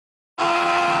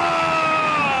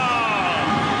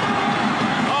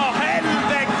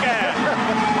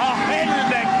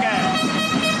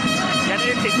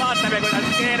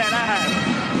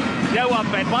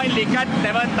et palli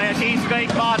kätte võtta ja siis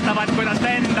kõik vaatavad, kuidas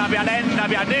lendab ja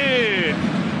lendab ja nüüd.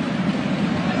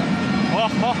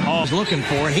 He's looking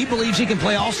for, and he believes he can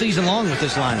play all season long with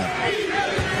this lineup.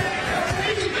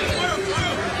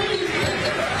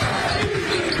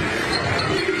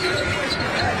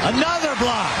 Another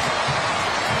block.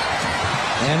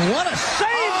 And what a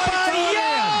save by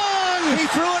Young! He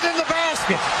threw it in the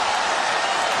basket.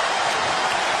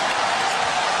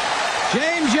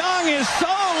 James Young is so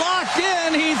locked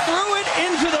in, he threw it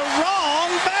into the wrong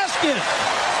basket.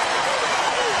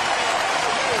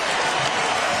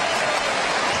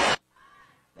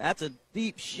 That's a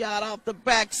deep shot off the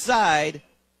backside.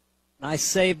 Nice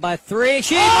save by three.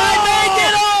 She might make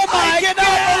it! Oh, my God! I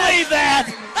cannot believe that!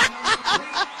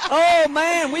 Oh,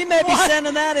 man, we may be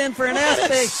sending that in for an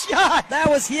ESPY shot. That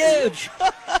was huge.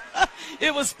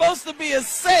 It was supposed to be a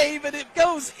save, and it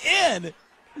goes in.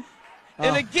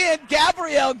 And again,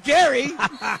 Gabrielle Gary.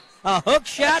 A hook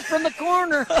shot from the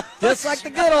corner, just like the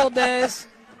good old days.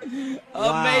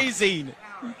 Amazing.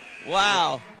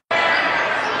 Wow.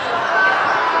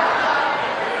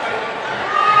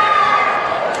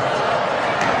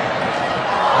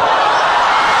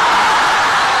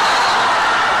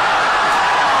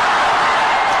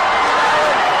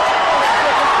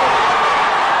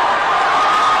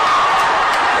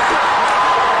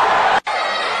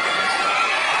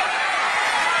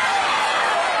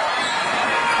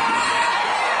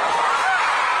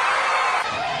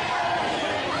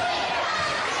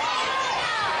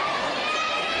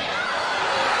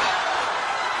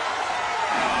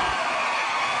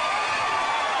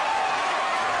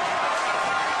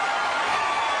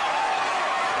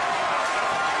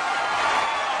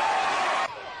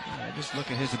 Just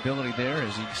look at his ability there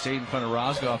as he stayed in front of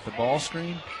Roscoe off the ball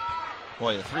screen.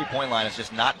 Boy, the three-point line has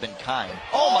just not been kind.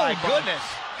 Oh my goodness!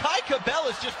 Kai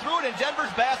Cabellas just threw it in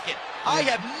Denver's basket. I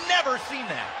have never seen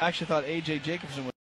that. I actually thought A.J. Jacobson was